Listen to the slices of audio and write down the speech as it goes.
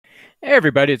Hey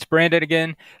everybody, it's Brandon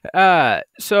again.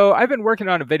 So I've been working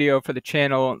on a video for the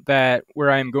channel where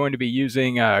I'm going to be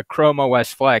using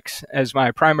ChromeOS Flex as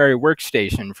my primary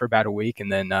workstation for about a week,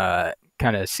 and then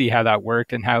kind of see how that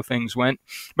worked and how things went.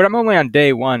 But I'm only on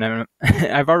day one, and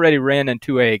I've already ran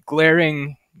into a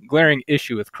glaring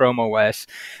issue with ChromeOS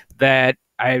that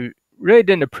I really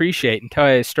didn't appreciate until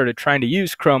I started trying to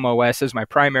use ChromeOS as my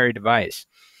primary device.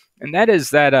 And that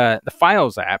is that the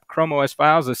Files app, ChromeOS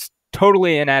Files, is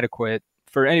totally inadequate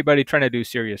for anybody trying to do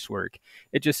serious work.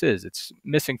 It just is. It's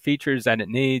missing features that it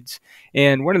needs.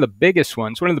 And one of the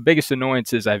biggest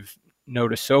annoyances I've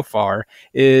noticed so far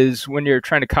is when you're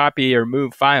trying to copy or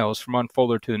move files from one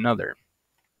folder to another.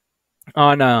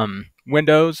 On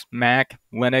Windows, Mac,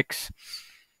 Linux,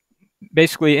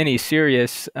 basically any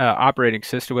serious operating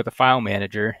system with a file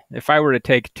manager, if I were to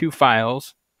take two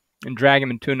files and drag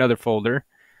them into another folder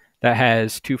that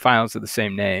has two files of the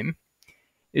same name,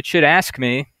 it should ask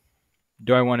me,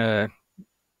 do I want to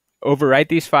overwrite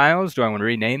these files? Do I want to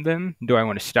rename them? Do I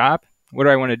want to stop? What do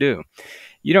I want to do?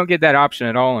 You don't get that option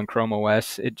at all in Chrome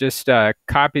OS. It just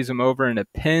copies them over and it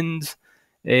pins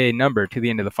a number to the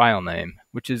end of the file name,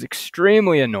 which is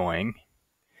extremely annoying.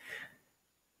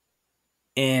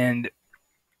 And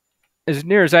as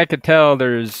near as I could tell,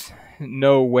 there's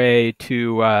no way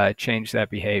to change that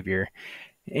behavior.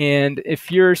 And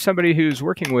if you're somebody who's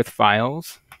working with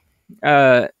files,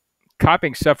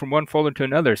 copying stuff from one folder to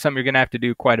another is something you're going to have to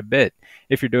do quite a bit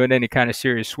if you're doing any kind of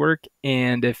serious work.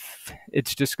 And if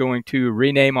it's just going to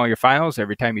rename all your files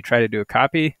every time you try to do a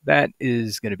copy, that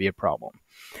is going to be a problem.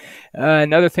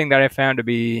 Another thing that I found to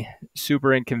be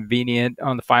super inconvenient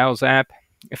on the Files app,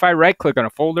 if I right click on a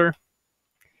folder,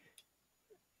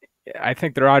 I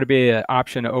think there ought to be an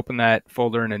option to open that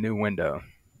folder in a new window.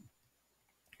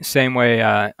 Same way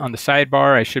on the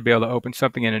sidebar, I should be able to open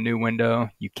something in a new window.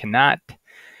 You cannot.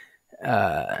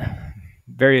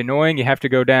 Very annoying. You have to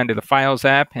go down to the Files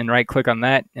app and right click on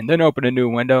that and then open a new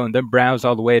window and then browse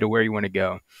all the way to where you want to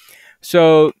go.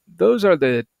 So those are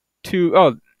the two.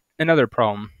 Oh, another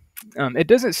problem. It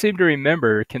doesn't seem to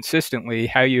remember consistently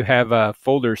how you have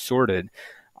folders sorted.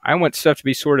 I want stuff to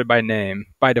be sorted by name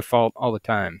by default all the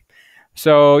time.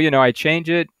 So, I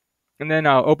change it and then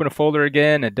I'll open a folder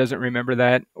again. It doesn't remember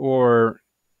that. Or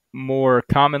more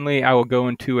commonly, I will go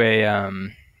into a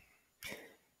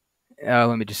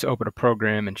let me just open a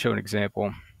program and show an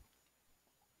example.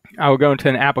 I will go into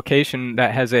an application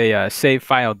that has a save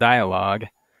file dialog.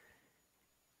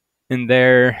 And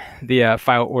there, the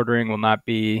file ordering will not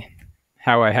be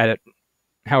how I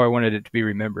wanted it to be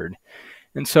remembered.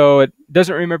 And so it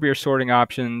doesn't remember your sorting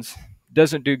options,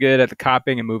 doesn't do good at the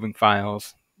copying and moving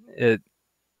files. It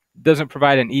doesn't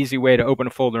provide an easy way to open a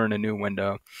folder in a new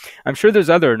window. I'm sure there's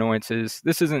other annoyances.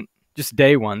 This isn't just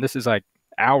day one. This is like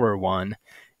hour one.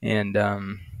 And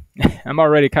I'm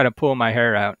already kind of pulling my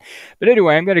hair out. But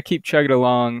anyway, I'm going to keep chugging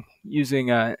along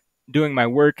doing my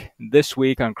work this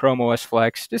week on ChromeOS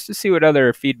Flex just to see what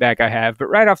other feedback I have. But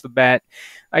right off the bat,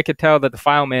 I could tell that the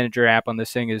file manager app on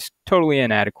this thing is totally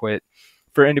inadequate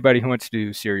for anybody who wants to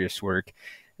do serious work.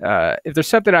 If there's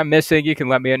something I'm missing, you can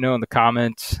let me know in the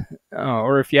comments.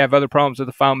 Or if you have other problems with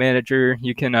the file manager,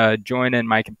 you can join in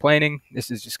my complaining. This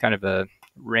is just kind of a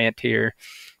rant here.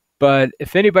 But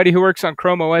if anybody who works on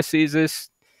Chrome OS sees this,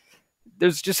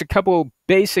 there's just a couple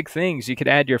basic things you could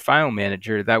add to your file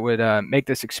manager that would make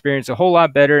this experience a whole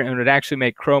lot better and would actually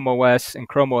make Chrome OS and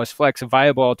Chrome OS Flex a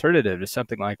viable alternative to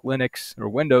something like Linux or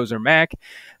Windows or Mac.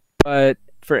 But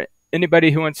for anybody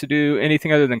who wants to do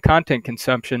anything other than content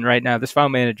consumption right now, this file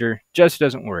manager just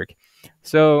doesn't work.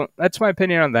 So that's my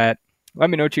opinion on that.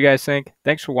 Let me know what you guys think.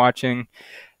 Thanks for watching.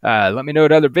 Let me know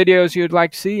what other videos you'd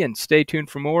like to see, and stay tuned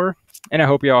for more. And I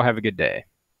hope you all have a good day.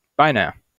 Bye now.